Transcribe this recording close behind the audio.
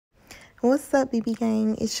What's up, BB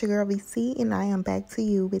gang? It's your girl VC, and I am back to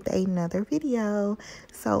you with another video.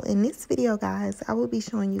 So in this video, guys, I will be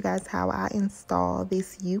showing you guys how I install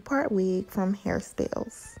this U Part wig from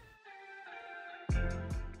HairSpells.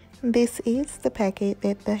 This is the packet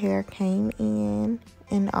that the hair came in,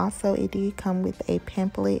 and also it did come with a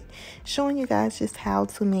pamphlet showing you guys just how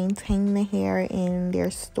to maintain the hair and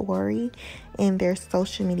their story and their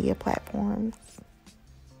social media platforms.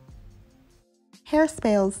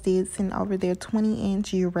 HairSpells did send over their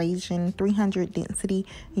 20-inch Eurasian 300 density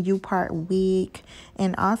U Part wig,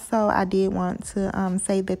 and also I did want to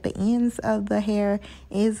say that the ends of the hair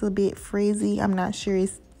is a bit frizzy. I'm not sure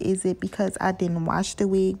is it because I didn't wash the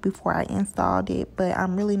wig before I installed it, but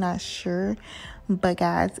I'm really not sure. But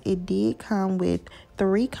guys, it did come with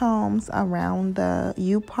 3 combs around the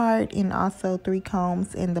U part and also 3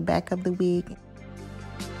 combs in the back of the wig.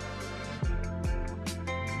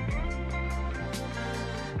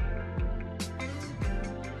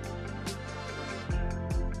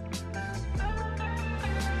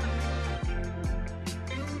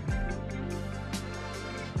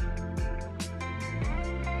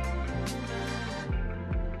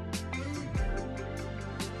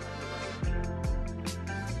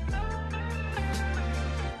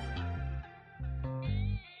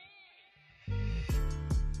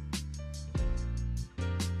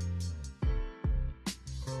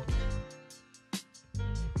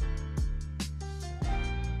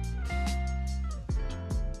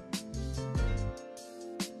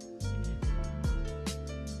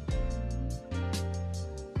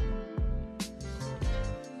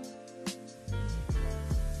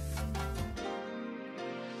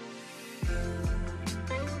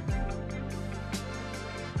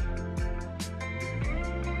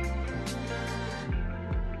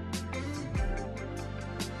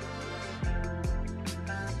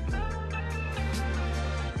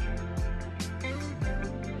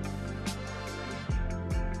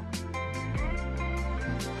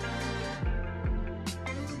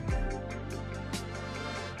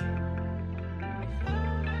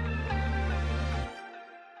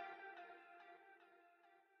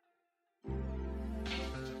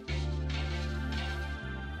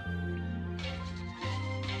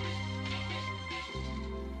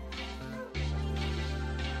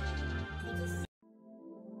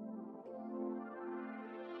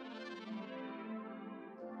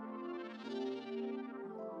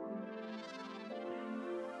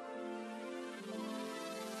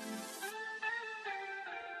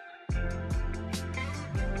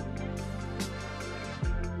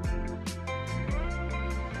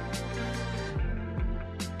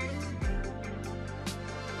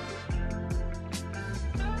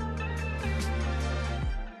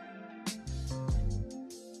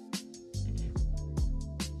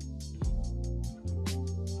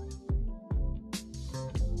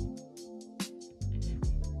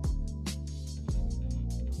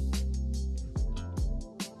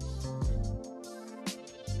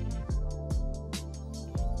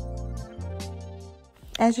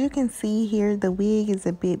 As you can see here, the wig is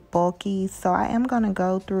a bit bulky, so I am going to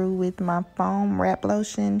go through with my foam wrap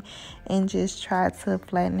lotion and just try to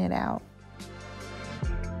flatten it out.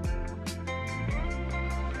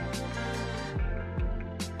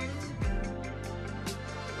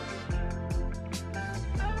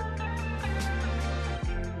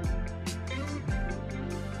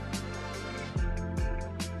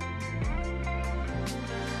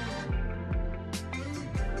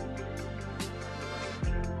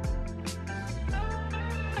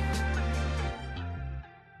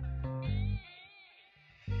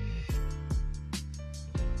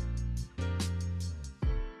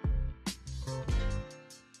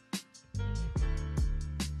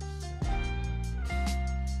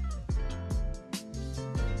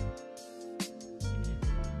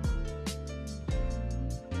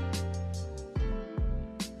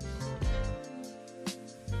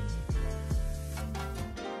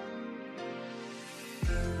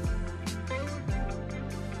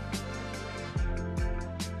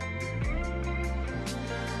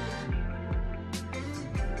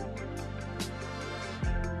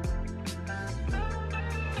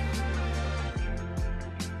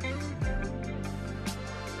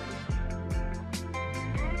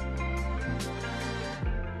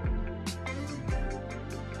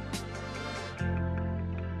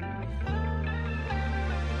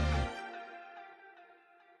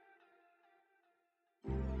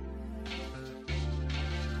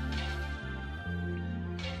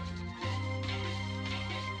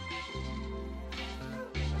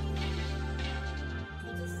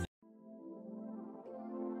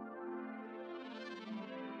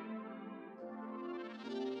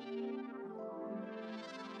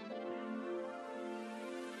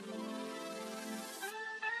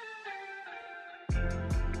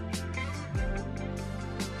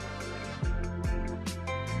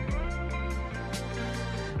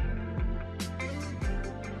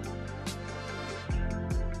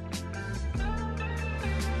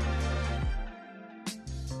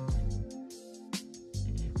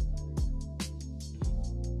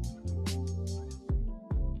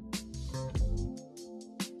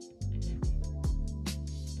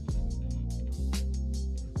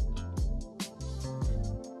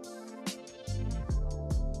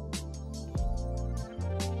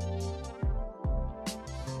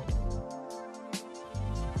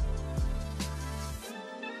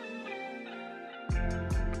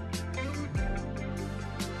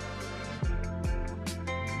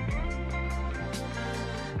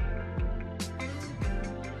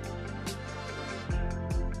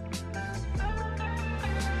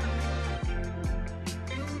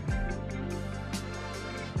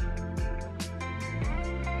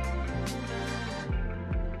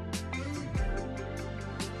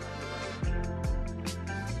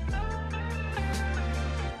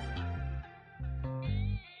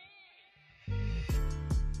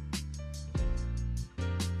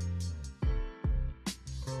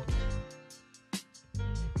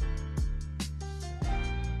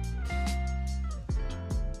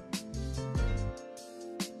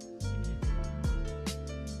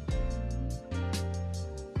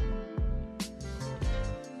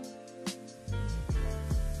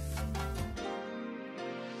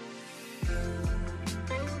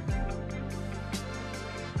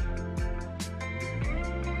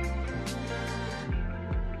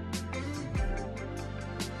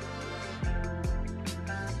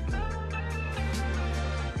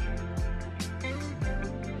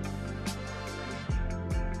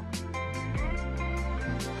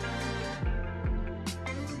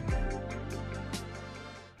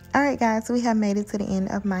 Alright guys, we have made it to the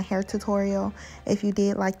end of my hair tutorial. If you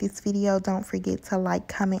did like this video, don't forget to like,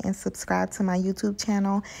 comment, and subscribe to my YouTube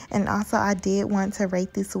channel. And also, I did want to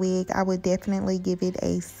rate this wig. I would definitely give it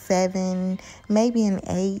a 7, maybe an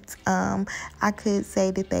 8. I could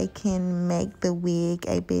say that they can make the wig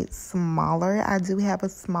a bit smaller. I do have a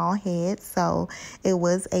small head, so it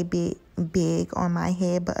was a bit big on my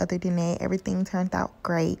head, but other than that, everything turned out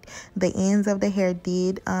great. The ends of the hair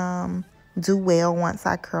did do well once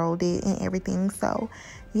I curled it and everything. So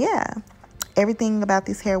yeah, everything about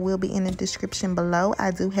this hair will be in the description below.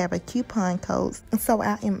 I do have a coupon code. So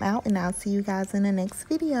I am out, and I'll see you guys in the next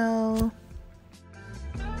video.